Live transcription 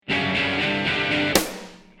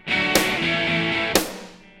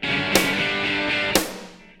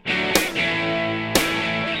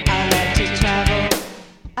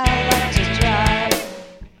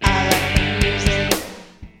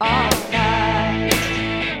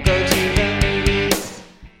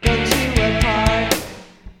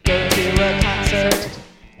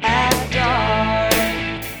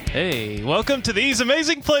Welcome to These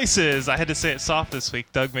Amazing Places. I had to say it soft this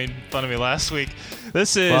week. Doug made fun of me last week.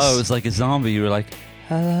 This is... Wow, it was like a zombie. You were like,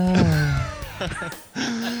 hello.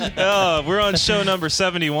 We're on show number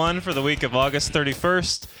 71 for the week of August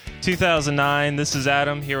 31st, 2009. This is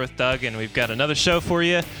Adam here with Doug, and we've got another show for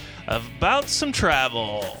you about some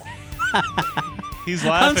travel. He's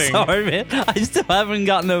laughing. I'm sorry, man. I still haven't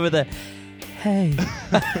gotten over the hey.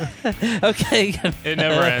 Okay. It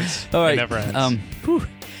never ends. All right. It never ends.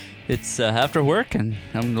 It's after work, and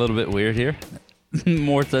I'm a little bit weird here.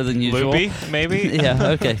 More so than usual. Loopy, maybe?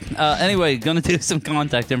 Yeah, okay. Anyway, going to do some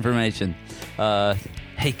contact information.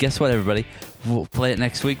 Hey, guess what, everybody? We'll play it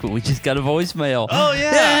next week, but we just got a voicemail. Oh,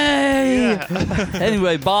 yeah. Yay! Yeah.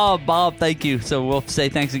 Anyway, Bob, thank you. So we'll say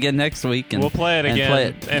thanks again next week. And We'll play it again. Play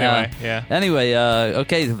it. Anyway,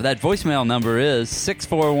 Okay, that voicemail number is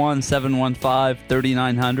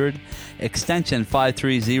 641-715-3900, extension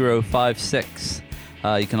 53056.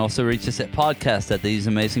 You can also reach us at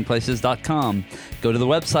podcast@theseamazingplaces.com. Go to the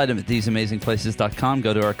website at theseamazingplaces.com.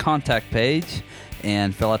 Go to our contact page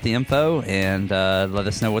and fill out the info and let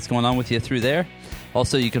us know what's going on with you through there.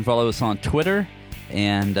 Also, you can follow us on Twitter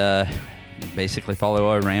and basically follow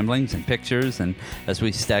our ramblings and pictures. And as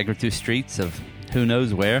we stagger through streets of who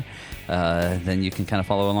knows where, then you can kind of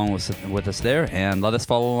follow along with us there and let us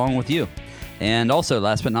follow along with you. And also,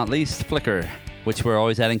 last but not least, Flickr, which we're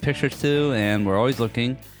always adding pictures to, and we're always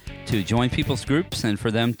looking to join people's groups and for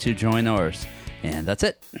them to join ours. And that's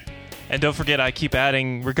it. And don't forget, I keep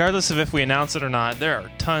adding, regardless of if we announce it or not, there are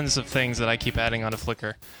tons of things that I keep adding onto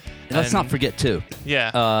Flickr. Let's not forget, too. Yeah.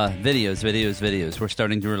 Videos. We're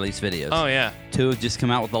starting to release videos. Oh, yeah. 2 have just come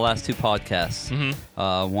out with the last 2 podcasts.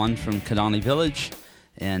 Mm-hmm. One from Kidani Village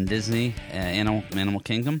and Disney, Animal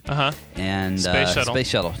Kingdom. Uh-huh. And Space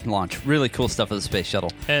Shuttle launch. Really cool stuff with the Space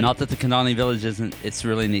Shuttle. And not that the Kidani Village isn't, it's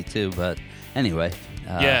really neat, too, but anyway.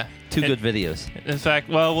 Yeah. 2 good videos. In fact,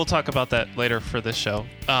 well, we'll talk about that later for this show.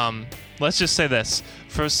 Let's just say this.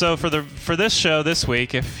 For this show this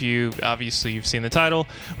week, if you've seen the title,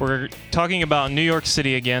 we're talking about New York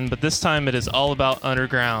City again, but this time it is all about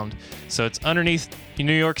underground. So it's underneath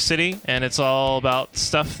New York City, and it's all about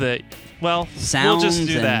stuff that, well, sounds, we'll just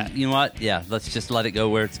do that. You know what? Yeah, let's just let it go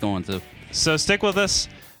where it's going to. So stick with us,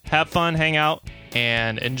 have fun, hang out,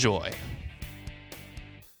 and enjoy.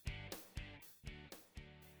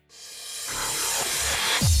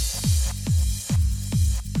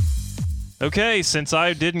 Okay, since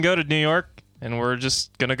I didn't go to New York, and we're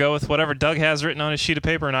just going to go with whatever Doug has written on his sheet of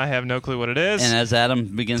paper, and I have no clue what it is. And as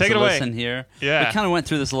Adam begins to listen here, we kind of went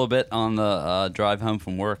through this a little bit on the drive home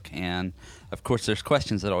from work, and of course there's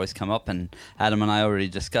questions that always come up, and Adam and I already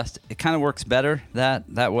discussed. It kind of works better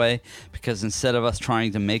that way, because instead of us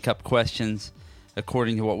trying to make up questions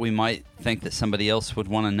according to what we might think that somebody else would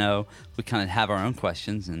want to know, we kind of have our own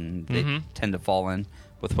questions, and they tend to fall in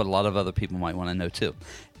with what a lot of other people might want to know too.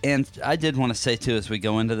 And I did want to say, too, as we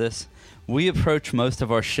go into this, we approach most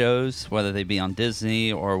of our shows, whether they be on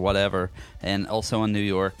Disney or whatever, and also on New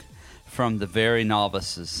York, from the very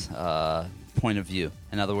novice's point of view.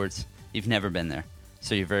 In other words, you've never been there.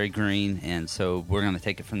 So you're very green, and so we're going to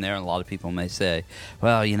take it from there. And a lot of people may say,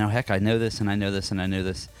 well, heck, I know this, and I know this, and I know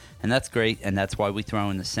this. And that's great, and that's why we throw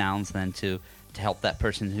in the sounds then to help that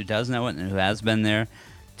person who does know it and who has been there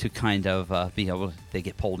to kind of be able to, they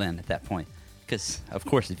get pulled in at that point. Because, of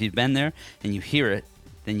course, if you've been there and you hear it,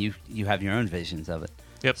 then you have your own visions of it.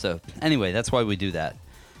 Yep. So, anyway, that's why we do that.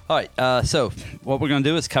 All right, so what we're going to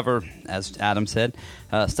do is cover, as Adam said,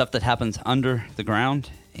 stuff that happens under the ground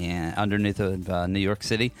and underneath of New York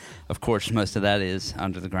City. Of course, most of that is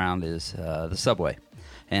under the ground is the subway.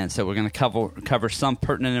 And so we're going to cover some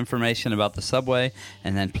pertinent information about the subway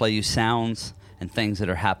and then play you sounds and things that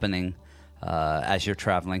are happening as you're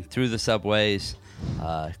traveling through the subways,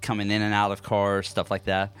 coming in and out of cars, stuff like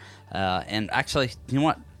that. And actually, you know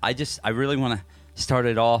what? I really want to start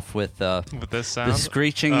it off with this sound? The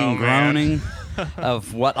screeching and groaning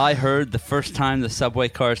of what I heard the first time the subway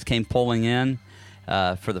cars came pulling in.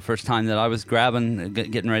 For the first time that I was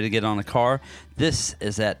getting ready to get on a car. This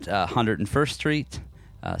is at 101st Street,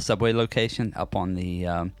 subway location up on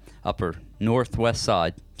the upper northwest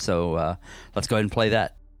side. So let's go ahead and play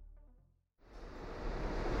that.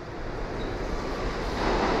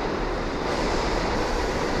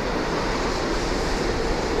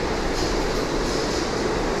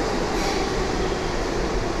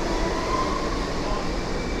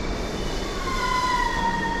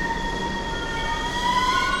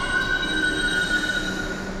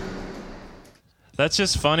 That's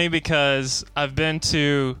just funny because I've been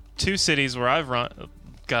to 2 cities where I've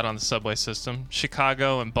got on the subway system,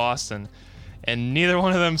 Chicago and Boston, and neither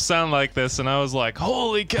one of them sound like this. And I was like,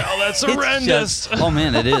 holy cow, that's horrendous. Oh,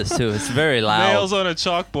 man, it is, too. It's very loud. Nails on a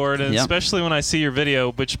chalkboard, and especially when I see your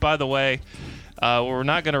video, which, by the way, we're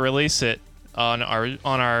not going to release it on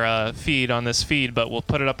our feed, on this feed, but we'll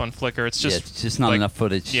put it up on Flickr. It's just not enough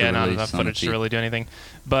footage. Yeah, not enough footage to really do anything.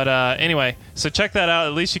 But anyway, so check that out.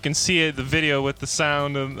 At least you can see it, the video with the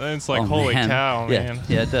sound, and it's like, holy cow, man.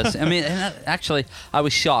 Yeah, it does. I mean, actually, I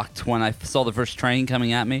was shocked when I saw the first train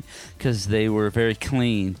coming at me because they were very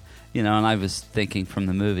clean, and I was thinking from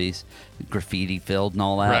the movies, graffiti filled and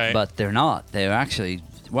all that, right. But they're not. They're actually,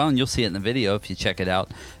 well, and you'll see it in the video if you check it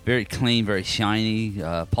out. Very clean, very shiny,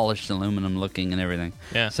 polished aluminum looking and everything.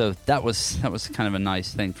 Yeah. So that was kind of a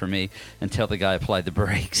nice thing for me until the guy applied the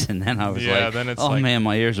brakes, and then I was then it's man,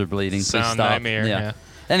 my ears are bleeding. Please stop. Nightmare. Yeah.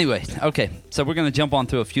 Anyway, okay, so we're going to jump on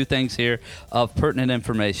through a few things here of pertinent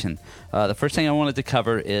information. The first thing I wanted to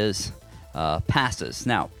cover is passes.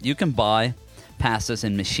 Now, you can buy passes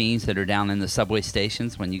in machines that are down in the subway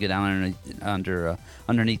stations when you get down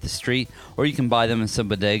underneath the street, or you can buy them in some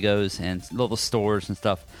bodegos and little stores and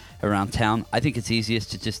stuff around town. I think it's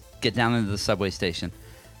easiest to just get down into the subway station.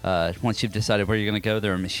 Once you've decided where you're going to go,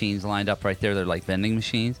 there are machines lined up right there. They're like vending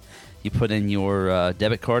machines. You put in your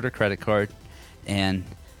debit card or credit card, and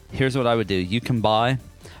here's what I would do. You can buy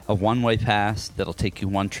a one-way pass that'll take you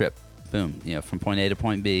one trip, boom, from point A to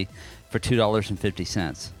point B for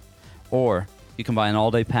 $2.50. Or you can buy an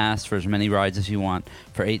all-day pass for as many rides as you want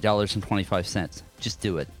for $8.25. Just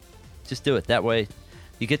do it. Just do it. That way,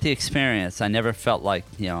 you get the experience. I never felt like,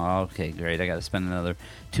 okay, great, I got to spend another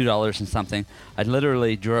 $2 and something. I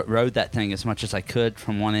literally rode that thing as much as I could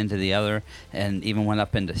from one end to the other, and even went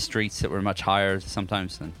up into streets that were much higher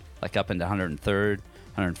sometimes than, like up into 103rd,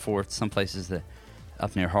 104th, some places that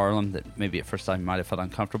up near Harlem that maybe at first I might have felt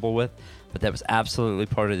uncomfortable with. But that was absolutely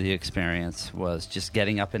part of the experience, was just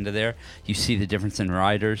getting up into there. You see the difference in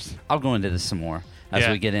riders. I'll go into this some more as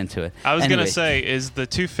we get into it. I was going to say, is the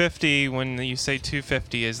 250, when you say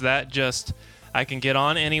 250, is that just I can get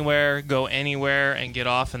on anywhere, go anywhere, and get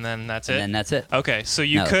off, and then that's it? And then that's it. Okay, so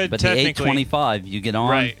you could but technically... the 825, you get on,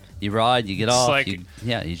 right. You ride, you get off. Like,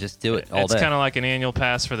 you just do it all day. It's kind of like an annual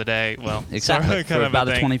pass for the day. Well, exactly. For about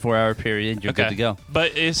a 24-hour period, you're good to go.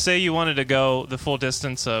 But say you wanted to go the full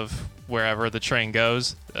distance of wherever the train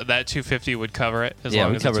goes, that 250 would cover it as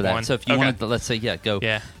long as cover it's that. one. So if you wanted to, let's say, go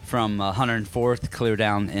from 104th clear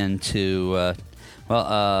down into,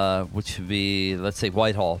 which would be, let's say,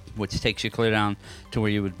 Whitehall, which takes you clear down to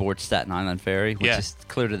where you would board Staten Island Ferry, which is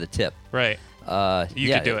clear to the tip. Right.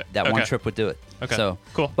 You could do it. That one trip would do it. Okay. So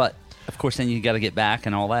cool. But of course, then you got to get back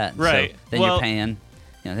and all that. Right. So then you're paying.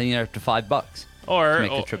 Then you're up to $5 to make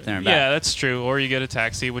the trip there and back. Yeah, that's true. Or you get a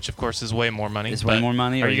taxi, which of course is way more money. It's way more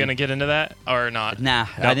money. Are you going to get into that or not? Nah,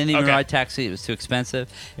 no? I didn't even ride taxi. It was too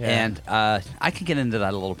expensive, and I can get into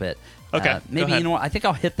that a little bit. Okay. Maybe you know what? I think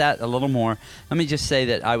I'll hit that a little more. Let me just say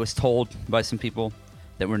that I was told by some people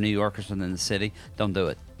that were New Yorkers within the city, don't do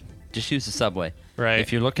it. Just use the subway. Right.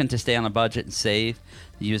 If you're looking to stay on a budget and save,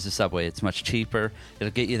 use the subway. It's much cheaper.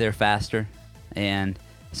 It'll get you there faster, and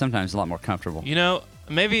sometimes a lot more comfortable.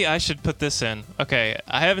 Maybe I should put this in. Okay,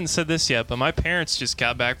 I haven't said this yet, but my parents just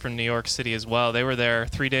got back from New York City as well. They were there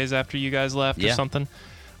 3 days after you guys left or something.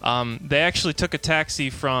 They actually took a taxi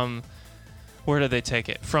from... Where did they take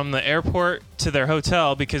it? From the airport to their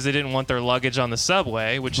hotel because they didn't want their luggage on the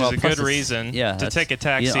subway, which is a good reason to take a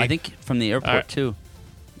taxi. I think from the airport, too.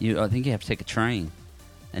 I think you have to take a train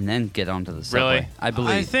and then get onto the subway. Really? I believe.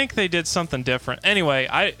 I think they did something different.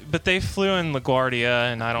 Anyway, but they flew in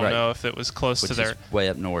LaGuardia, and I don't know if it was close to their... way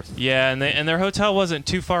up north. Yeah, and their hotel wasn't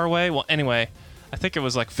too far away. Well, anyway, I think it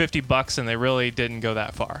was like $50, and they really didn't go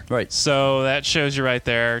that far. Right. So that shows you right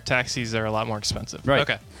there. Taxis are a lot more expensive. Right.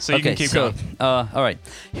 Okay. So you can keep going. All right.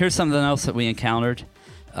 Here's something else that we encountered.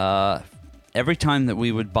 Every time that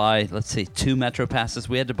we would buy, let's say, 2 Metro passes,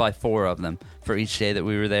 we had to buy 4 of them for each day that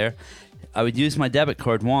we were there. I would use my debit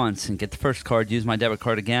card once and get the first card, use my debit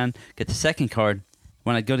card again, get the second card.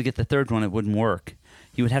 When I'd go to get the third one, it wouldn't work.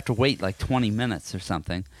 You would have to wait like 20 minutes or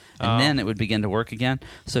something, and then it would begin to work again.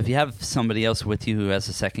 So if you have somebody else with you who has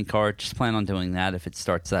a second card, just plan on doing that if it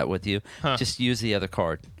starts that with you. Just use the other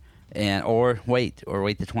card, or wait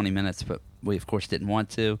the 20 minutes, but we, of course, didn't want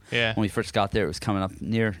to. Yeah. When we first got there, it was coming up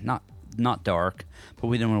near, not dark, but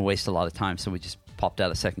we didn't want to waste a lot of time, so we just popped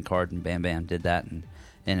out a second card and bam, did that, and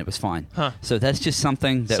it was fine. So that's just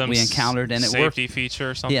something that we encountered, and it worked. Safety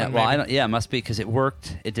feature or something? Yeah, well, it must be because it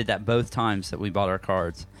worked. It did that both times that we bought our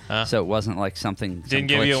cards. So it wasn't like something... Didn't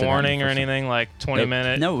give you a warning or anything, like 20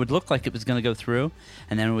 minutes? No, it would look like it was going to go through,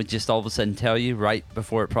 and then it would just all of a sudden tell you right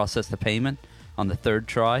before it processed the payment on the third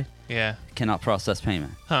try, cannot process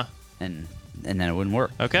payment. And and then it wouldn't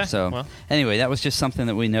work. Okay. So anyway, that was just something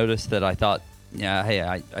that we noticed that I thought, yeah, hey,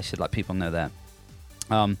 I should let people know that.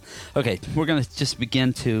 Okay, we're going to just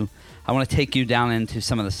begin to, I want to take you down into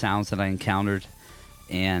some of the sounds that I encountered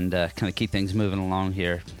and kind of keep things moving along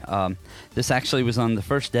here. This actually was on the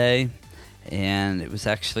first day, and it was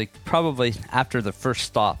actually probably after the first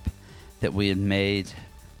stop that we had made,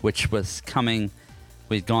 which was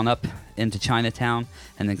we'd gone up into Chinatown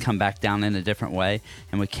and then come back down in a different way,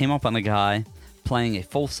 and we came up on a guy playing a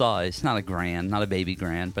full-size, not a grand, not a baby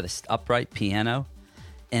grand, but an upright piano.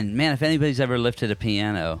 And, man, if anybody's ever lifted a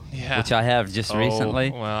piano, which I have just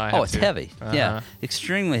recently, it's heavy. Uh-huh. Yeah,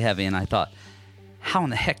 extremely heavy. And I thought, how in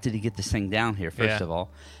the heck did he get this thing down here, first of all?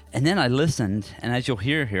 And then I listened, and as you'll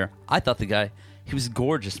hear here, I thought the guy, he was a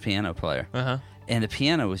gorgeous piano player. Uh-huh. And the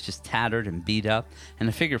piano was just tattered and beat up. And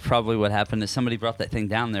I figured probably what happened is somebody brought that thing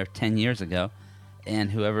down there 10 years ago,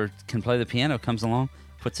 and whoever can play the piano comes along,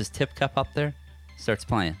 puts his tip cup up there, starts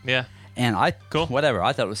playing. Yeah. And I thought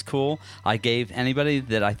it was cool. I gave anybody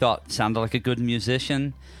that I thought sounded like a good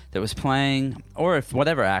musician that was playing, or if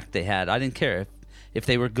whatever act they had, I didn't care. If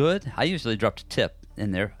they were good, I usually dropped a tip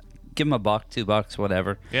in there. Give them $1, $2,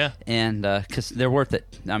 whatever. Yeah. And because they're worth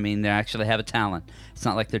it. I mean, they actually have a talent. It's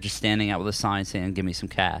not like they're just standing out with a sign saying, give me some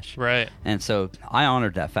cash. Right. And so I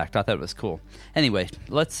honored that fact. I thought it was cool. Anyway,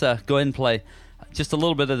 let's go ahead and play just a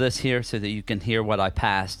little bit of this here so that you can hear what I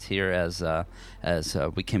passed here as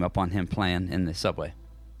we came up on him playing in the subway.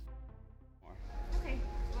 Okay.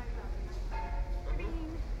 We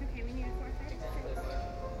need a 436.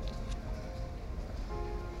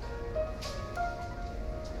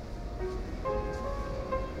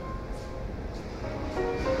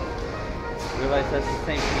 Realize that's the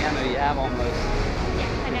same piano you have almost.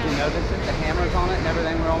 I know. Did you notice it? The hammers on it and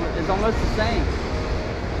everything it's almost the same.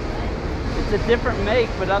 It's a different make,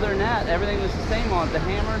 but other than that, everything was the same on it. The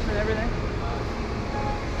hammers and everything.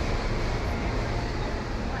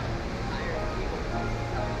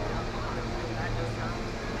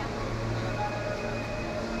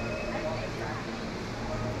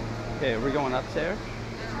 Okay, we're going upstairs.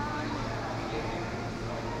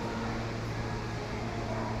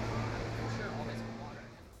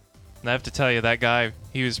 And I have to tell you, that guy,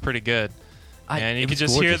 he was pretty good. And you could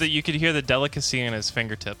just hear the delicacy in his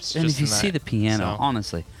fingertips. And just if you see the piano,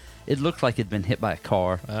 honestly, it looked like it'd been hit by a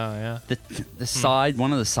car. Oh yeah. The side,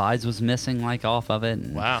 one of the sides was missing, like off of it.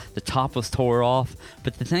 And wow. The top was tore off.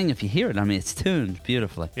 But the thing, if you hear it, I mean, it's tuned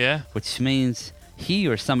beautifully. Yeah. Which means he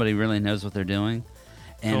or somebody really knows what they're doing,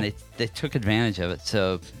 and cool. they took advantage of it.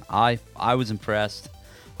 So I was impressed.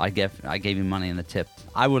 I gave him money in the tip.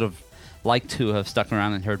 I would have like to have stuck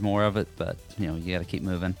around and heard more of it, but you got to keep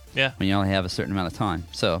moving. Yeah. When you only have a certain amount of time.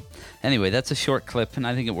 So anyway, that's a short clip, and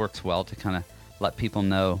I think it works well to kind of let people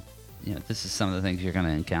know, this is some of the things you're going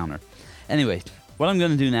to encounter. Anyway, what I'm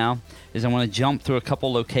going to do now is I want to jump through a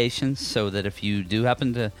couple locations so that if you do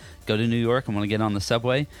happen to go to New York and want to get on the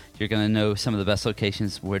subway, you're going to know some of the best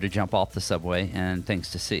locations where to jump off the subway and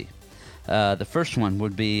things to see. The first one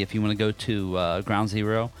would be if you want to go to Ground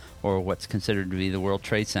Zero, or what's considered to be the World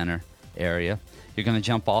Trade Center area. You're going to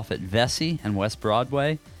jump off at Vesey and West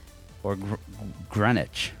Broadway, or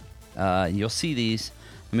Greenwich. You'll see these.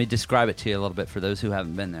 Let me describe it to you a little bit for those who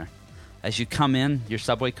haven't been there. As you come in, your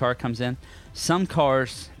subway car comes in. Some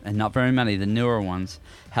cars, and not very many, the newer ones,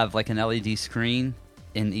 have like an LED screen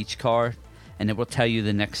in each car, and it will tell you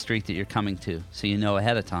the next street that you're coming to, so you know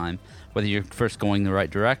ahead of time whether you're first going the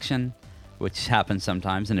right direction, which happens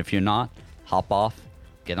sometimes, and if you're not, hop off,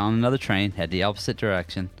 get on another train, head the opposite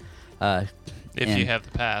direction. If you have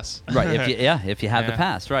the pass. Right, if you have the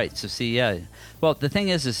pass, right. So see, well, the thing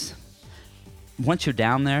is once you're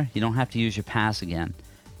down there, you don't have to use your pass again.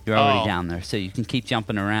 You're already down there, so you can keep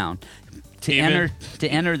jumping around. To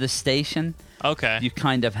enter the station, you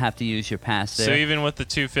kind of have to use your pass there. So even with the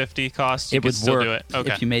 $250 cost, you could still do it?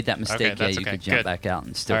 Okay. If you made that mistake, you could jump back out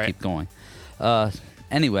and still keep going.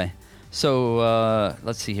 Anyway, so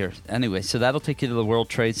let's see here. Anyway, so that'll take you to the World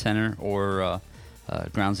Trade Center or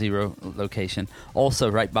Ground Zero location. Also,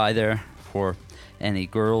 right by there, for any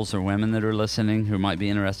girls or women that are listening who might be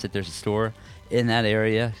interested, there's a store in that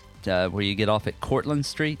area where you get off at Cortlandt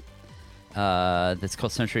Street. That's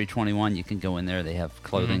called Century 21. You can go in there. They have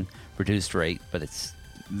clothing, reduced rate, but it's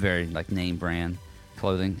very like name brand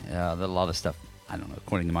clothing. A lot of stuff, I don't know,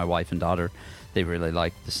 according to my wife and daughter, they really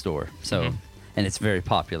like the store. So, and it's very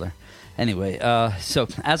popular. Anyway, so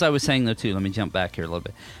as I was saying, though, too, let me jump back here a little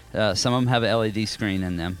bit. Some of them have an LED screen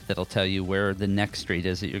in them that'll tell you where the next street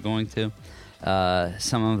is that you're going to.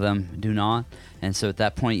 Some of them do not. And so at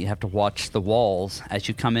that point, you have to watch the walls. As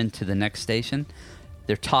you come into the next station,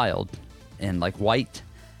 they're tiled in like white,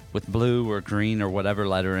 with blue or green or whatever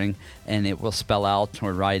lettering, and it will spell out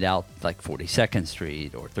or write out like 42nd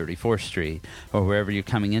Street or 34th Street or wherever you're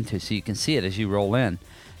coming into, so you can see it as you roll in.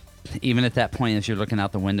 Even at that point, as you're looking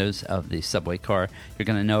out the windows of the subway car, you're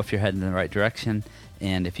going to know if you're heading in the right direction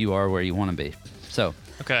and if you are where you want to be. So,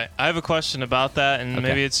 okay, I have a question about that, and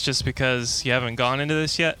maybe it's just because you haven't gone into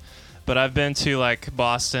this yet, but I've been to like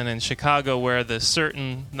Boston and Chicago where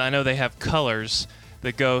I know they have colors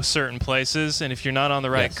that go certain places, and if you're not on the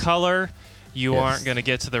right color, you aren't going to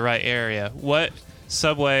get to the right area. What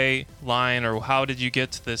subway line, or how did you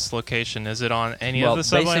get to this location? Is it on any of the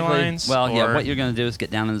subway lines? Well, what you're going to do is get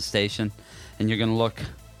down to the station, and you're going to look.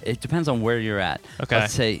 It depends on where you're at. Okay.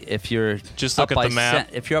 Let's say if you're just look at the map.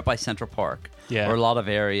 If you're up by Central Park, or a lot of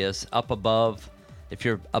areas up above. If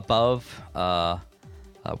you're above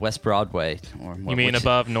West Broadway, or you mean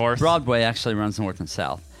above North? Broadway actually runs north and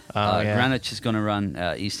south. Greenwich is going to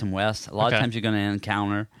run east and west. A lot of times you're going to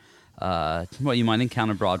encounter. You might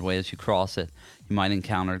encounter Broadway as you cross it. You might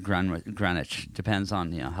encounter Greenwich. Depends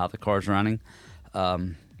on how the car's running.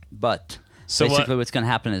 But basically, what's going to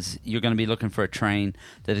happen is you're going to be looking for a train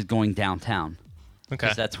that is going downtown. Okay,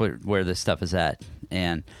 because that's where this stuff is at.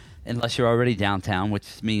 And unless you're already downtown,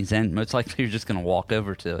 which means then most likely you're just going to walk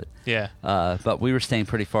over to it. Yeah. But we were staying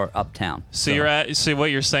pretty far uptown. So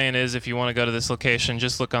what you're saying is, if you want to go to this location,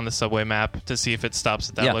 just look on the subway map to see if it stops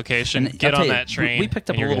at that location. And get on that train. We picked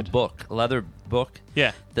up a little book, a leather book.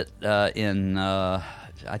 Yeah. That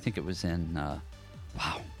I think it was in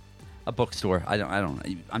a bookstore. I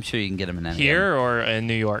don't. I'm sure you can get them in any here or in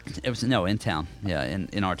New York. It was in town. Yeah,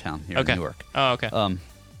 in our town here in New York. Oh, okay.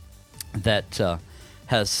 That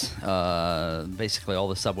has basically all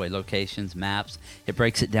the subway locations, maps. It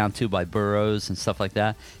breaks it down too by boroughs and stuff like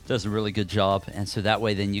that. It does a really good job, and so that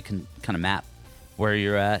way then you can kind of map where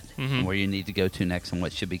you're at and where you need to go to next and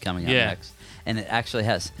what should be coming up next. And it actually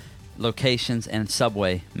has locations and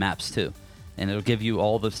subway maps too. And it'll give you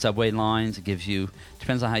all the subway lines. It gives you,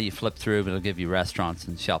 depends on how you flip through, but it'll give you restaurants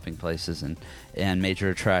and shopping places and major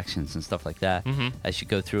attractions and stuff like that as you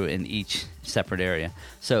go through in each separate area.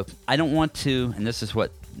 So I don't want to, and this is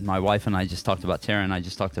what my wife and I just talked about, Tara and I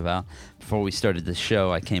just talked about before we started this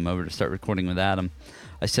show. I came over to start recording with Adam.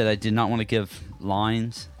 I said I did not want to give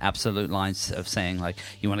lines, absolute lines of saying like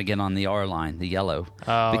you want to get on the R line, the yellow,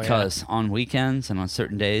 because on weekends and on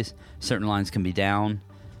certain days, certain lines can be down,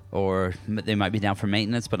 or they might be down for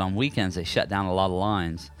maintenance. But on weekends, they shut down a lot of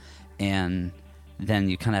lines, and then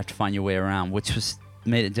you kind of have to find your way around, which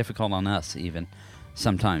made it difficult on us even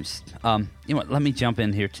sometimes. Let me jump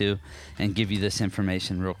in here too and give you this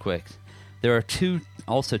information real quick. There are two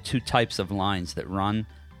types of lines that run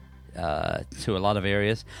to a lot of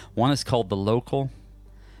areas. One is called the local,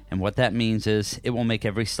 and what that means is it will make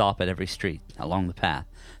every stop at every street along the path.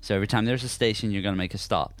 So every time there's a station, you're going to make a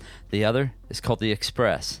stop. The other is called the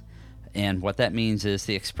express, and what that means is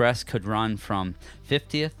the express could run from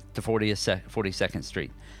 50th to 42nd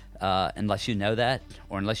Street. Unless you know that,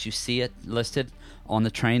 or unless you see it listed on the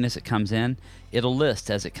train as it comes in, it'll list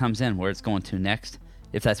as it comes in where it's going to next.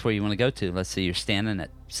 If that's where you want to go to, let's say you're standing at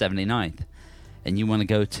 79th, and you want to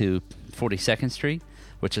go to 42nd Street,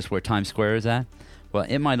 which is where Times Square is at, well,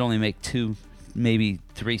 it might only make 2, maybe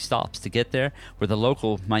 3 stops to get there, where the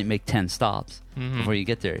local might make 10 stops before you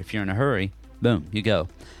get there. If you're in a hurry, boom, you go.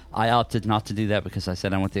 I opted not to do that because I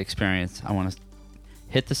said I want the experience. I want to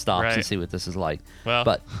hit the stops and see what this is like. Well.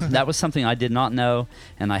 But that was something I did not know,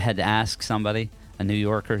 and I had to ask somebody, a New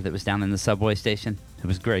Yorker that was down in the subway station. It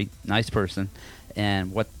was great, nice person,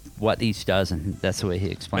 and what each does, and that's the way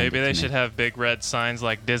he explained it. Maybe they should have big red signs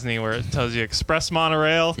like Disney where it tells you Express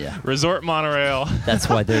Monorail, Resort Monorail. That's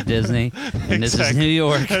why they're Disney, and this is New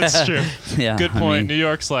York. That's true. Good point. New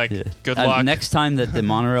York's like, good luck. Next time that the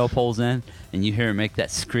monorail pulls in and you hear it make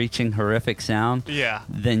that screeching, horrific sound,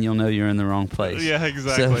 then you'll know you're in the wrong place. Yeah,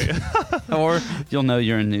 exactly. So, or you'll know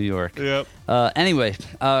you're in New York. Yep. Anyway,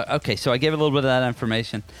 okay, so I gave a little bit of that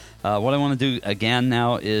information. What I want to do again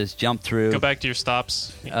now is jump through. Go back to your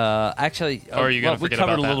stops. Actually, or are you going to forget about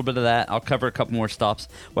that? We covered a little bit of that. I'll cover a couple more stops.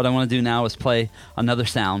 What I want to do now is play another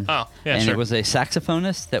sound. Oh, yeah, and sure. It was a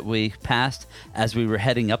saxophonist that we passed as we were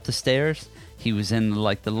heading up the stairs. He was in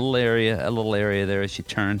like a little area there as you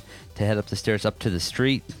turn to head up the stairs up to the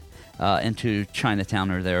street into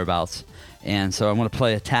Chinatown or thereabouts. And so I want to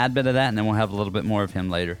play a tad bit of that, and then we'll have a little bit more of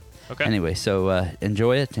him later. Okay. Anyway, so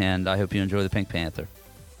enjoy it, and I hope you enjoy the Pink Panther.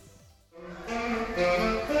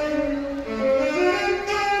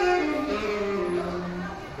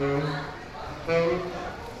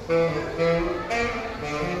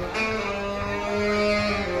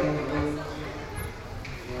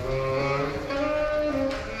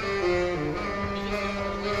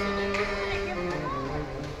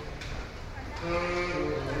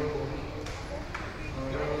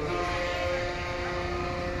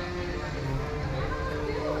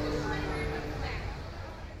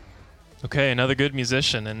 Okay, another good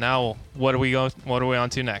musician. And now, what are we on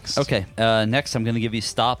to next? Okay, next I'm going to give you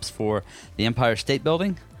stops for the Empire State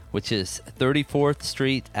Building, which is 34th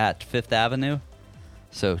Street at 5th Avenue.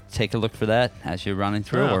 So take a look for that as you're running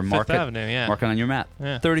through, or mark it. Avenue, yeah. Mark it on your map.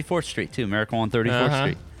 Yeah. 34th Street too, Miracle on 34th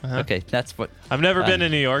Street. Okay, that's what. I've never been to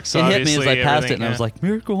New York, so it obviously hit me as I passed it, and I was like,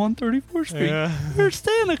 Miracle on 34th Street. Yeah. There's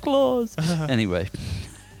Santa Claus. Anyway,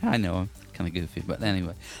 I know I'm kind of goofy, but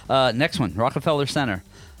anyway. Next one, Rockefeller Center.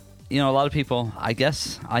 You know, a lot of people, I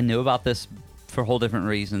guess I knew about this for whole different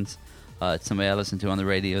reasons. It's somebody I listened to on the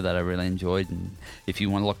radio that I really enjoyed, and if you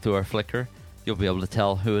want to look through our Flickr, you'll be able to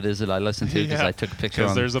tell who it is that I listened to because I took a picture.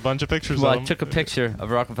 Because there's a bunch of pictures of them. Well, I took a picture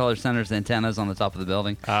of Rockefeller Center's antennas on the top of the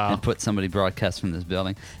building and put somebody broadcast from this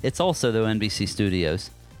building. It's also the NBC studios,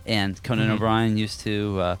 and Conan O'Brien used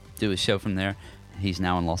to do a show from there. He's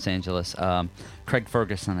now in Los Angeles. Craig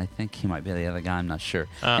Ferguson, I think he might be the other guy. I'm not sure.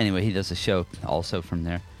 Anyway, he does a show also from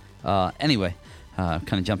there. Anyway,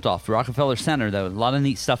 kind of jumped off. Rockefeller Center, though, a lot of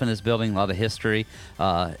neat stuff in this building, a lot of history.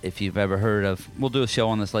 If you've ever heard of, we'll do a show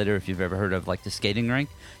on this later, if you've ever heard of, like, the skating rink,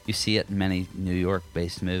 you see it in many New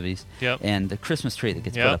York-based movies. Yep. And the Christmas tree that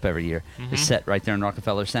gets put up every year is set right there in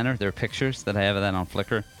Rockefeller Center. There are pictures that I have of that on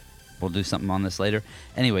Flickr. We'll do something on this later.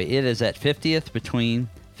 Anyway, it is at 50th between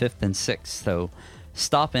 5th and 6th, so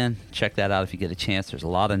stop in, check that out if you get a chance. There's a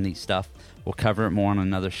lot of neat stuff. We'll cover it more on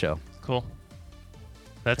another show. Cool.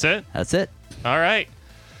 That's it? That's it. All right.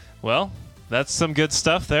 Well, that's some good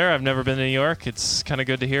stuff there. I've never been to New York. It's kind of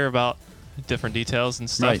good to hear about different details and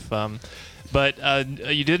stuff. Right. But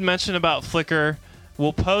you did mention about Flickr.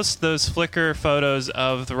 We'll post those Flickr photos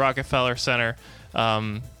of the Rockefeller Center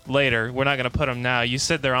later. We're not going to put them now. You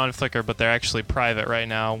said they're on Flickr, but they're actually private right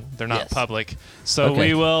now. They're not public. So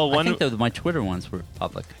we will... I think my Twitter ones were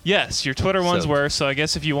public. Yes, your Twitter ones were. So I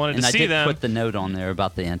guess if you wanted to see them... And I did put the note on there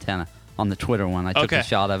about the antenna. On the Twitter one. I took a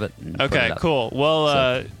shot of it. Okay, cool.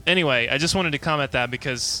 Well, anyway, I just wanted to comment that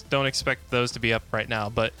because don't expect those to be up right now.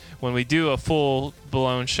 But when we do a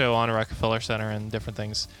full-blown show on Rockefeller Center and different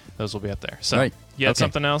things, those will be up there. So, you had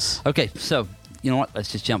something else? Okay, so, you know what?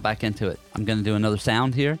 Let's just jump back into it. I'm going to do another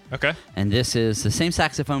sound here. Okay. And this is the same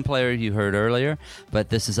saxophone player you heard earlier, but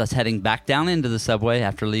this is us heading back down into the subway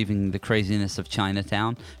after leaving the craziness of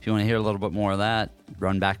Chinatown. If you want to hear a little bit more of that,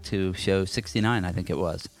 run back to show 69, I think it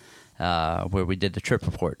was. Where we did the trip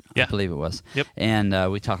report, I believe it was. Yep.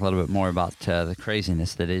 And we talk a little bit more about the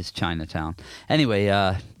craziness that is Chinatown. Anyway,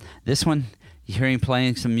 this one, you hear him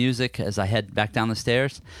playing some music as I head back down the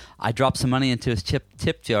stairs. I drop some money into his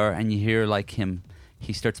tip jar, and you hear like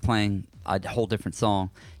he starts playing a whole different song.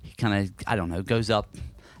 He kind of, I don't know, goes up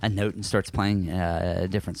a note and starts playing a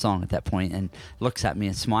different song at that point and looks at me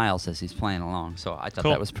and smiles as he's playing along. So I thought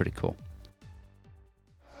that was pretty cool.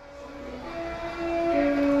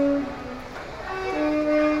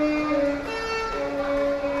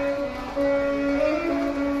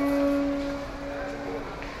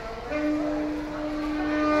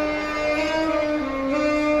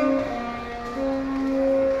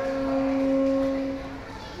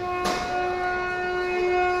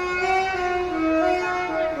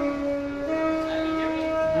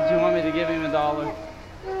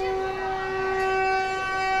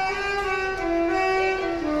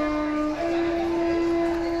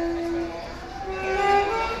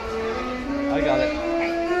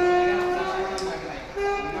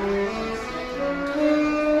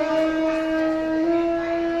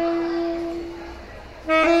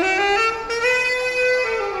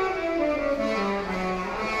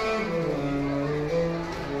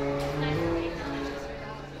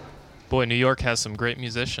 Boy, New York has some great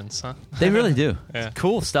musicians, huh? They really do. Yeah. It's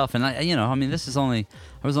cool stuff. And, this is I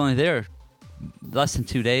was only there less than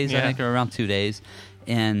 2 days, I think, or around 2 days.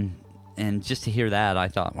 And just to hear that, I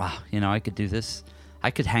thought, wow, I could do this.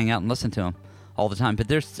 I could hang out and listen to them all the time. But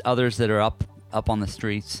there's others that are up on the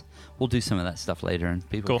streets. We'll do some of that stuff later, and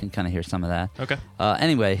people can kind of hear some of that. Okay.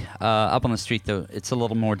 Anyway, up on the street, though, it's a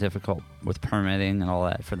little more difficult with permitting and all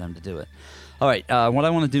that for them to do it. All right, what I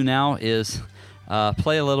want to do now is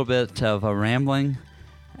play a little bit of a rambling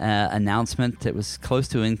announcement that was close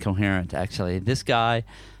to incoherent, actually. This guy,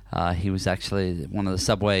 he was actually one of the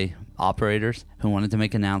subway operators who wanted to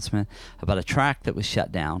make an announcement about a track that was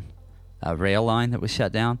shut down, a rail line that was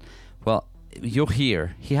shut down. Well, you'll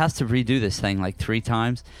hear he has to redo this thing like 3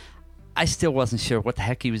 times. I still wasn't sure what the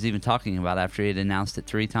heck he was even talking about after he had announced it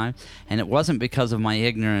 3 times. And it wasn't because of my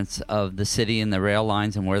ignorance of the city and the rail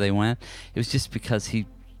lines and where they went. It was just because he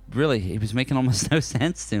was making almost no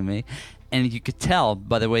sense to me. And you could tell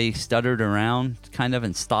by the way he stuttered around kind of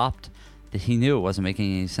and stopped that he knew it wasn't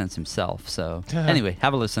making any sense himself. So anyway,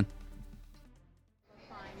 have a listen.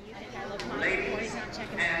 Ladies and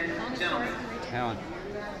gentlemen, Hang on.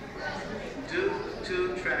 Due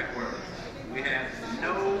to track work, we have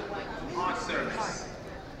no R service.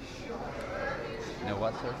 No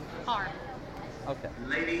what, sir? R. Okay.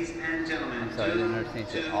 Ladies and gentlemen, I'm sorry, I didn't understand you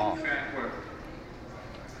due said to all. track work,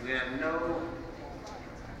 we have no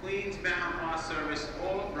Queens bound R service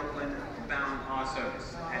or Brooklyn bound R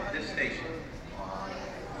service at this station.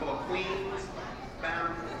 For Queens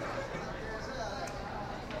bound.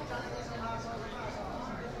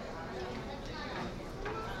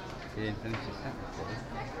 You didn't finish your sentence, did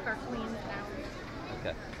you? For Queens bound.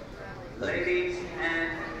 Okay. Ladies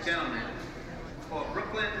and gentlemen, for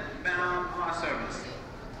Brooklyn bound R service,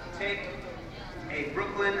 take a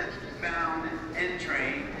Brooklyn bound N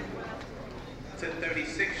train to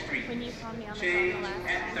 36th Street. When you called me on the Change phone the last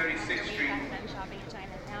at time, 36th we Street had been shopping in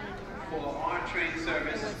Chinatown and you were for mad. R train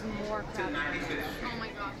service It was more to crowded. 95th Street. Oh my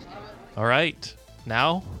gosh. All right.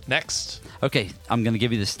 Now, next. Okay, I'm going to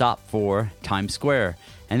give you the stop for Times Square.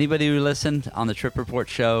 Anybody who listened on the Trip Report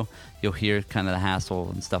show, you'll hear kind of the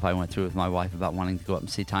hassle and stuff I went through with my wife about wanting to go up and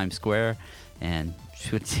see Times Square, and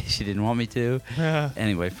she didn't want me to.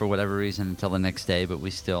 Anyway, for whatever reason, until the next day, but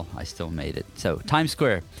I still made it. So Times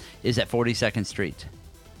Square is at 42nd Street,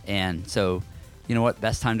 and so you know what?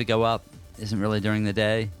 Best time to go up isn't really during the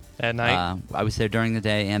day. At night? I was there during the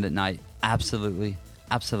day and at night. Absolutely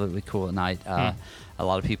cool at night. A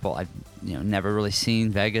lot of people I've never really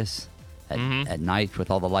seen Vegas at night with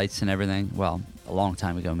all the lights and everything. Well, a long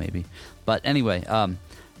time ago maybe, but anyway,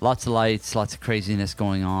 lots of lights, lots of craziness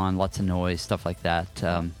going on, lots of noise, stuff like that.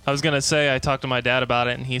 I was gonna say I talked to my dad about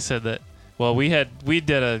it, and he said that we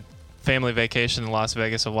did a family vacation in Las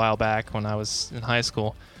Vegas a while back when I was in high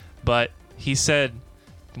school, but he said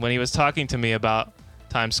when he was talking to me about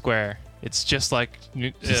Times Square, it's just like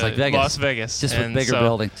Vegas. Las Vegas, Just with And bigger so-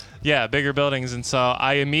 buildings. Yeah, bigger buildings, and so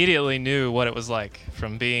I immediately knew what it was like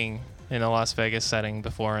from being in a Las Vegas setting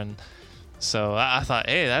before, and so I thought,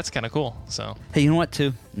 hey, that's kind of cool. So Hey, you know what,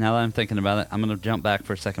 too? Now that I'm thinking about it, I'm going to jump back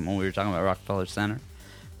for a second when we were talking about Rockefeller Center.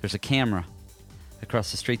 There's a camera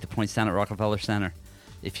across the street that points down at Rockefeller Center.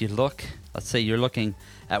 If you look, let's say you're looking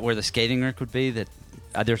at where the skating rink would be, that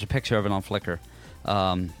there's a picture of it on Flickr.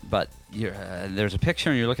 But there's a picture,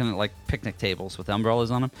 and you're looking at like picnic tables with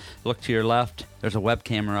umbrellas on them. Look to your left. There's a web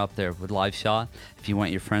camera up there with live shot. If you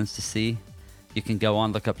want your friends to see, you can go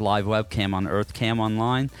on, look up live webcam on EarthCam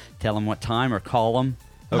online, tell them what time, or call them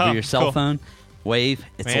over your cell cool. phone. Wave.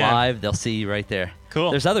 It's Man. live. They'll see you right there. Cool.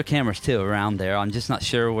 There's other cameras, too, around there. I'm just not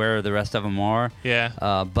sure where the rest of them are.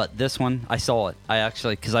 Yeah. But this one, I saw it.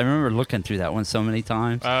 Because I remember looking through that one so many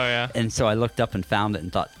times. Oh yeah. And so I looked up and found it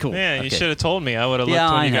and thought, cool. Man, you okay. should have told me. I would have looked Yeah,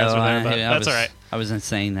 when I you guys know. were there, but that's all right. I was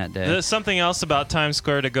insane that day. There's something else about Times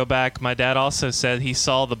Square to go back. My dad also said he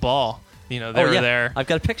saw the ball. They were there. I've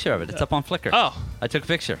got a picture of it. It's up on Flickr. Oh. I took a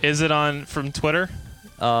picture. Is it on from Twitter?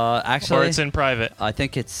 Actually, Or it's in private? I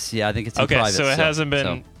think it's in Okay, private. so it hasn't been.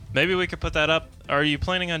 so- Maybe we could put that up. Are you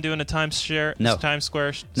planning on doing a Times Square? No. Times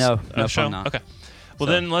Square No, show? I'm not. Okay. Well,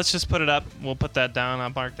 So- then let's just put it up. We'll put that down. I'll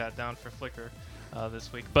mark that down for Flickr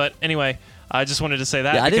this week. But anyway, I just wanted to say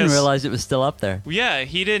that. Yeah, I didn't because- realize it was still up there. Yeah,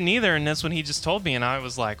 he didn't either, and that's when he just told me, and I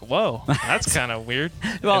was like, "Whoa, that's kind of weird."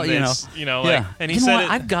 Well, and yeah. and he You know said what?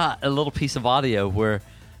 it. I've got a little piece of audio where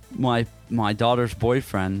my daughter's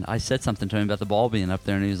boyfriend, I said something to him about the ball being up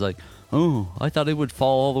there, and he was like, "Oh, I thought it would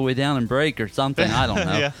fall all the way down and break or something." I don't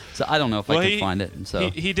know. Yeah. So I don't know if I can find it. And so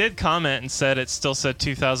he did comment and said it still said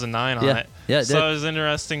 2009 on Yeah. it. Yeah, it so did. it was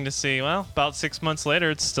interesting to see. Well, about 6 months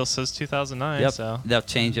later, it still says 2009. yep, So they'll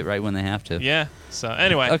change it right when they have to. yeah. So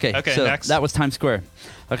anyway. Okay, so next. that was Times Square.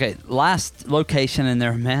 Okay, last location, and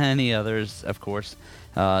there are many others, of course,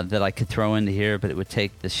 that I could throw into here, but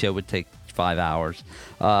the show would take 5 hours.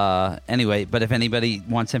 Anyway, but if anybody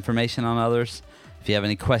wants information on others, if you have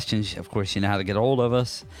any questions, of course, you know how to get a hold of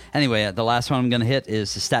us. Anyway, the last one I'm going to hit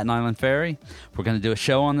is the Staten Island Ferry. We're going to do a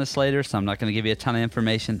show on this later, so I'm not going to give you a ton of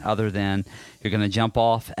information other than you're going to jump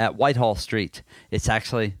off at Whitehall Street. It's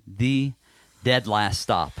actually the dead last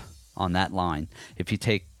stop on that line. If you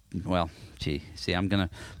take, I'm going to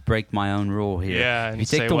break my own rule here. Yeah, if and you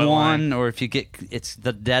take say the what one, line. or if you get, it's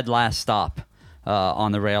the dead last stop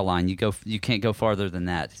on the rail line. You can't go farther than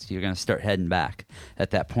that. You're going to start heading back at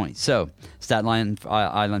that point. So Staten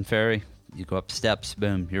Island Ferry, you go up the steps,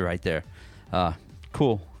 boom, you're right there.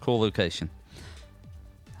 Cool location.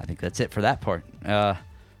 I think that's it for that part.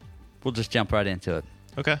 We'll just jump right into it.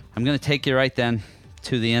 okay. I'm going to take you right then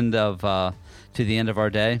to the end of our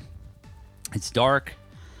day. It's dark.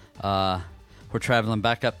 We're traveling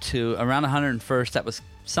back up to around 101st. That was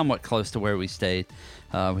somewhat close to where we stayed.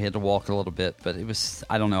 We had to walk a little bit, but it was,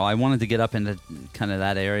 I don't know. I wanted to get up into kind of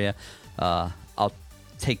that area. I'll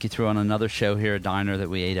take you through on another show here, a diner that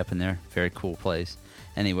we ate up in there. Very cool place.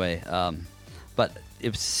 Anyway, but it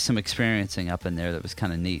was some experiencing up in there that was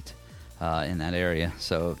kind of neat in that area.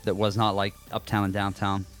 So that was not like uptown and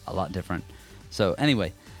downtown, a lot different. So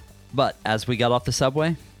anyway, but as we got off the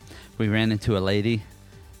subway, we ran into a lady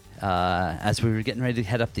as we were getting ready to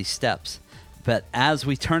head up these steps. But as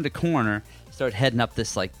we turned a corner, started heading up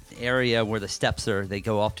this like area where the steps are, they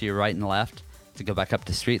go off to your right and left to go back up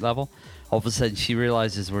to street level. All of a sudden, she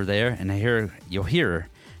realizes we're there, and you'll hear her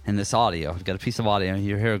in this audio. I've got a piece of audio, and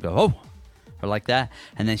you hear her go, "Oh," or like that.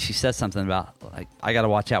 And then she says something about, like, I got to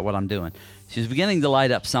watch out what I'm doing. She was beginning to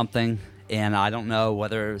light up something, and I don't know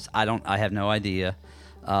whether it was, I have no idea.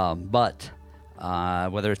 But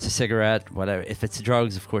whether it's a cigarette, whatever. If it's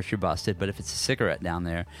drugs, of course, you're busted. But if it's a cigarette down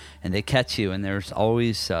there, and they catch you, and there's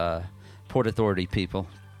always Port Authority people,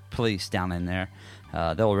 police down in there,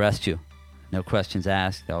 they'll arrest you. No questions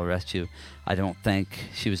asked. They'll arrest you. I don't think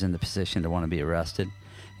she was in the position to want to be arrested.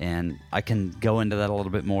 And I can go into that a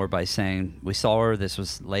little bit more by saying we saw her. This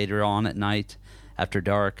was later on at night, after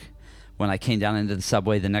dark. When I came down into the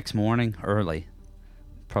subway the next morning, early,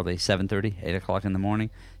 probably 7:30, 8 o'clock in the morning,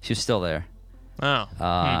 she was still there.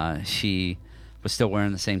 Oh. She was still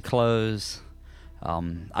wearing the same clothes.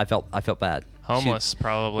 I felt bad. Homeless,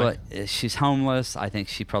 probably. But she's homeless. I think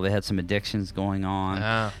she probably had some addictions going on.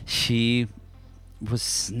 Yeah. She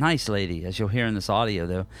was a nice lady, as you'll hear in this audio,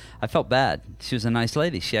 though. I felt bad. She was a nice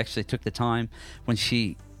lady. She actually took the time when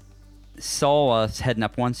she saw us heading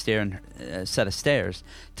up one set of stairs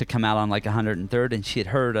to come out on like 103rd, and she had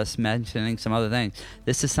heard us mentioning some other things.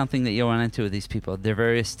 This is something that you'll run into with these people. They're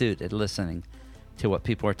very astute at listening to what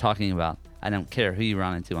people are talking about. I don't care who you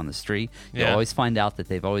run into on the street. You'll always find out that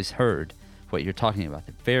they've always heard what you're talking about.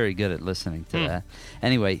 They're very good at listening to that.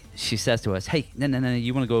 Anyway, she says to us, "Hey, no,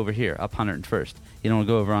 you want to go over here, up 101st. You don't want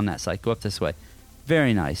to go over on that side. Go up this way."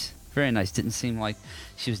 Very nice. Very nice. Didn't seem like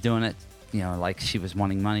she was doing it, like she was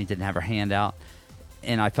wanting money, didn't have her hand out.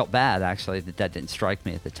 And I felt bad, actually, that didn't strike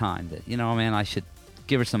me at the time. That, man, I should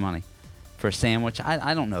give her some money for a sandwich.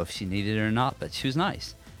 I don't know if she needed it or not, but she was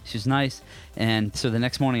nice. She was nice. And so the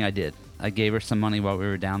next morning I did. I gave her some money while we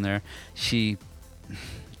were down there.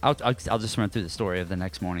 I'll just run through the story of the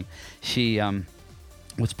next morning. She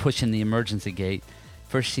was pushing the emergency gate.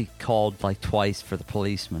 First, she called like twice for the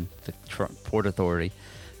policeman, the Port Authority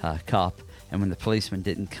cop. And when the policeman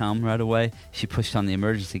didn't come right away, she pushed on the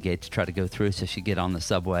emergency gate to try to go through so she'd get on the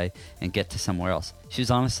subway and get to somewhere else. She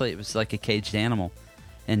was honestly, it was like a caged animal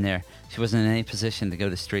in there. She wasn't in any position to go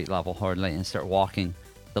to street level hardly and start walking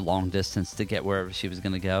the long distance to get wherever she was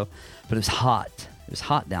going to go. But it was hot. It was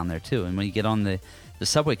hot down there, too. And when you get on the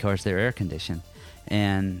subway cars, they're air conditioned.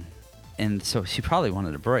 And so she probably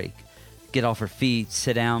wanted a break. Get off her feet,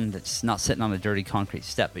 sit down. That's not sitting on a dirty concrete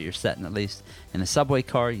step, but you're sitting at least in a subway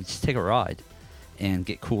car. You just take a ride and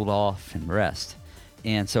get cooled off and rest.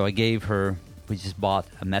 And so we just bought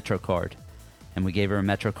a Metro card. And we gave her a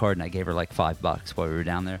Metro card, and I gave her like $5 while we were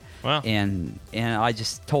down there. Wow. And I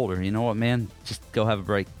just told her, you know what, man, just go have a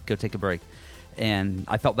break. Go take a break. And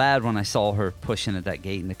I felt bad when I saw her pushing at that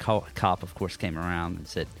gate, and the cop, of course, came around and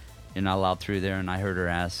said, "You're not allowed through there." And I heard her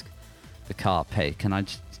ask the cop, "Hey, can I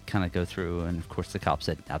just kind of go through?" And, of course, the cop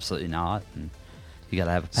said, "Absolutely not. And you got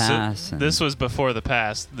to have a pass." So this was before the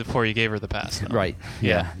pass, before you gave her the pass, though. Right.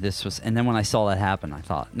 Yeah. This was, and then when I saw that happen, I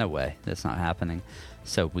thought, no way, that's not happening.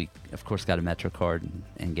 So we, of course, got a Metro card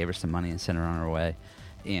and gave her some money and sent her on her way.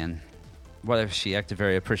 And whether she acted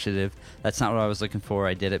very appreciative, that's not what I was looking for.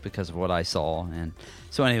 I did it because of what I saw. And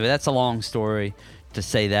so anyway, that's a long story to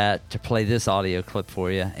say that, to play this audio clip for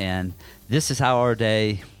you. And this is how our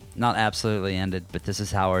day, not absolutely ended, but this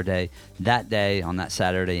is how our day, that day on that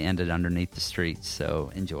Saturday, ended underneath the streets.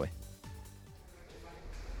 So enjoy.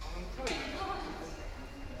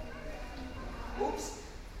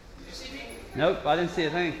 Nope, I didn't see a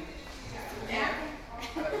thing. Yeah?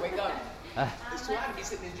 Wake up. It's too hot to be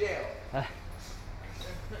sitting in jail.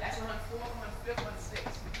 That's 104, 105, 106.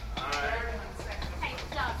 All right. Hey,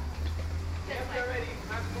 stop. Yep, you're ready.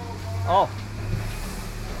 Oh.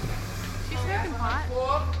 She's smoking pot.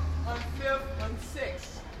 104, 105,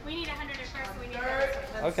 106. We need 100 at first. We need Third,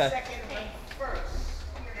 that. Okay. second, first.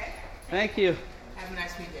 Okay? Thank you. Have a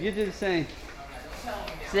nice weekend. You do the same.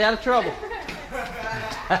 Stay out of trouble.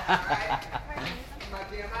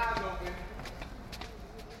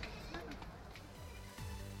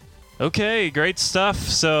 Okay, great stuff.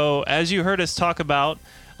 So, as you heard us talk about,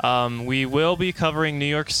 we will be covering New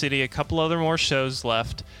York City, a couple other more shows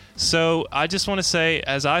left. So, I just want to say,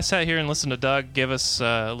 as I sat here and listened to Doug give us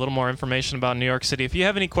a little more information about New York City, if you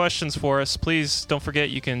have any questions for us, please don't forget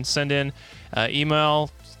you can send in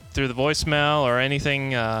email through the voicemail or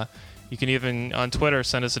anything. You can even on Twitter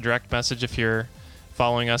send us a direct message if you're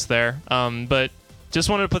following us there. But just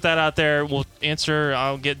wanted to put that out there.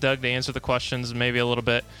 I'll get Doug to answer the questions maybe a little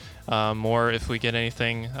bit more if we get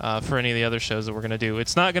anything for any of the other shows that we're going to do.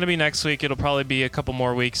 It's not going to be next week. It'll probably be a couple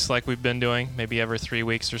more weeks like we've been doing. Maybe every 3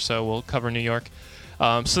 weeks or so we'll cover New York.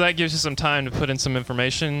 So that gives you some time to put in some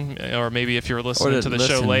information, or maybe if you're listening to the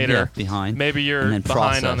show later, behind, maybe you're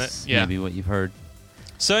behind on it. Yeah, maybe what you've heard.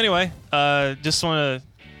 So anyway, just want to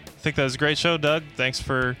think that was a great show, Doug. Thanks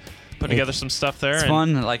for putting together some stuff there. It's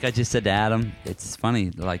fun. Like I just said to Adam, it's funny.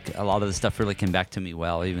 Like a lot of the stuff really came back to me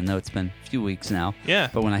well, even though it's been a few weeks now. Yeah.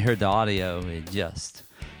 But when I heard the audio,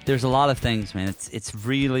 there's a lot of things, man. It's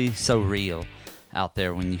really so real out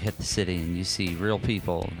there when you hit the city and you see real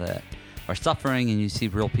people that are suffering, and you see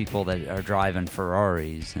real people that are driving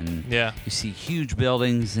Ferraris, and you see huge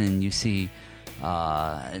buildings, and you see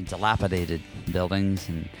dilapidated buildings,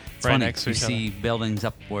 and it's right funny. Next to you each see other. Buildings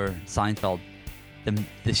up where Seinfeld,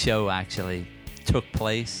 the show actually took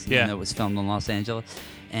place. Yeah. It was filmed in Los Angeles,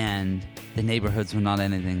 and the neighborhoods were not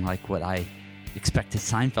anything like what I expected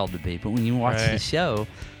Seinfeld to be. But when you watch the show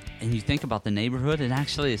and you think about the neighborhood, it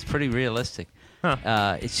actually is pretty realistic.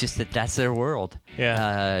 Huh. It's just that's their world.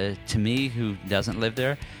 Yeah. To me, who doesn't live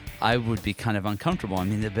there, I would be kind of uncomfortable. I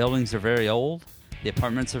mean, the buildings are very old. The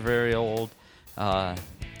apartments are very old.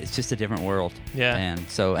 It's just a different world. Yeah. And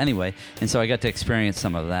so anyway, I got to experience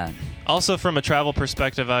some of that. Also, from a travel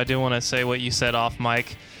perspective, I do want to say what you said off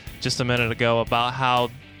mic just a minute ago about how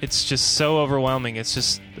it's just so overwhelming. It's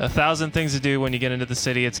just 1,000 things to do when you get into the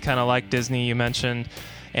city. It's kind of like Disney you mentioned.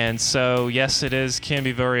 And so, yes, can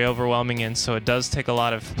be very overwhelming, and so it does take a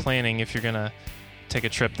lot of planning if you're going to take a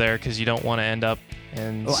trip there, because you don't want to end up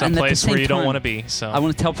in some place where you don't want to be. So I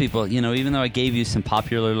want to tell people, even though I gave you some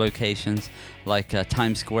popular locations like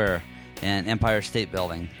Times Square and Empire State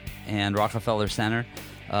Building and Rockefeller Center,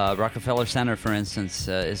 Rockefeller Center, for instance,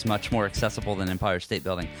 is much more accessible than Empire State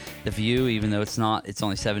Building. The view, even though it's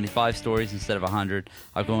only 75 stories instead of 100.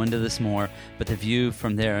 I'll go into this more, but the view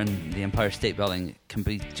from there in the Empire State Building can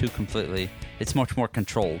be it's much more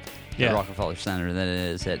controlled at Rockefeller Center than it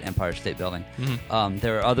is at Empire State Building. Mm-hmm.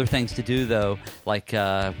 There are other things to do, though, like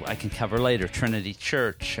I can cover later, Trinity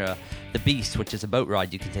Church, the Beast, which is a boat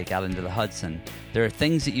ride you can take out into the Hudson. There are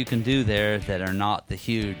things that you can do there that are not the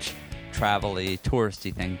huge travel-y,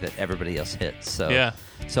 touristy thing that everybody else hits. So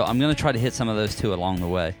I'm going to try to hit some of those too along the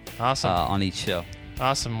way. Awesome. On each show.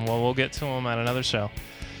 Awesome. Well, we'll get to them at another show.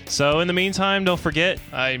 So in the meantime, don't forget,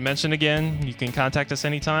 I mentioned again, you can contact us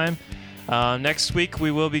anytime. Next week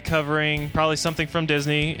we will be covering probably something from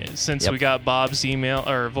Disney, since we got Bob's email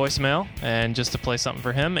or voicemail, and just to play something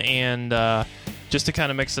for him, and just to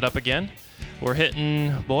kind of mix it up again. We're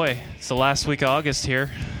hitting, it's the last week of August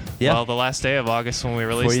here. Yeah. Well, the last day of August when we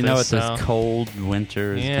release this. Before you know it, this cold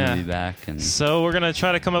winter is going to be back. And so we're going to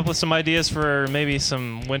try to come up with some ideas for maybe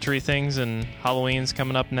some wintry things, and Halloween's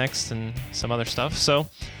coming up next, and some other stuff. So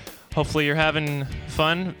hopefully you're having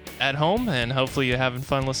fun at home, and hopefully you're having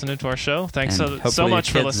fun listening to our show. Thanks so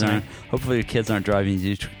much for listening. Hopefully your kids aren't driving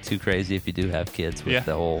you too crazy if you do have kids with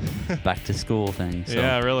the whole back to school thing. So.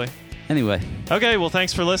 Yeah, really. Anyway. Okay, well,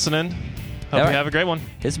 thanks for listening. Hope you have a great one.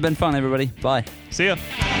 It's been fun, everybody. Bye. See ya.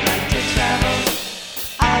 I like to travel.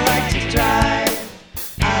 I like to drive.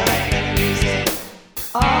 I like the music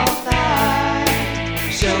all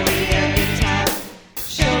night. Show me a good time.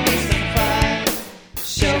 Show me some fun.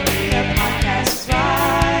 Show me a podcast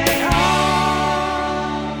right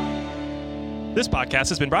on. This podcast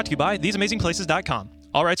has been brought to you by TheseAmazingPlaces.com.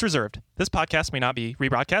 All rights reserved. This podcast may not be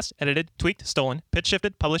rebroadcast, edited, tweaked, stolen, pitch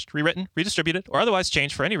shifted, published, rewritten, redistributed, or otherwise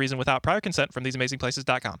changed for any reason without prior consent from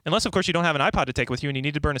TheseAmazingPlaces.com. Unless, of course, you don't have an iPod to take with you and you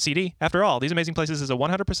need to burn a CD. After all, These Amazing Places is a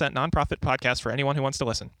 100% nonprofit podcast for anyone who wants to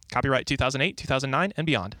listen. Copyright 2008, 2009, and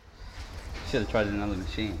beyond. Should have tried another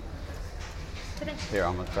machine. Here,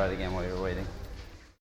 I'm going to try it again while you're waiting.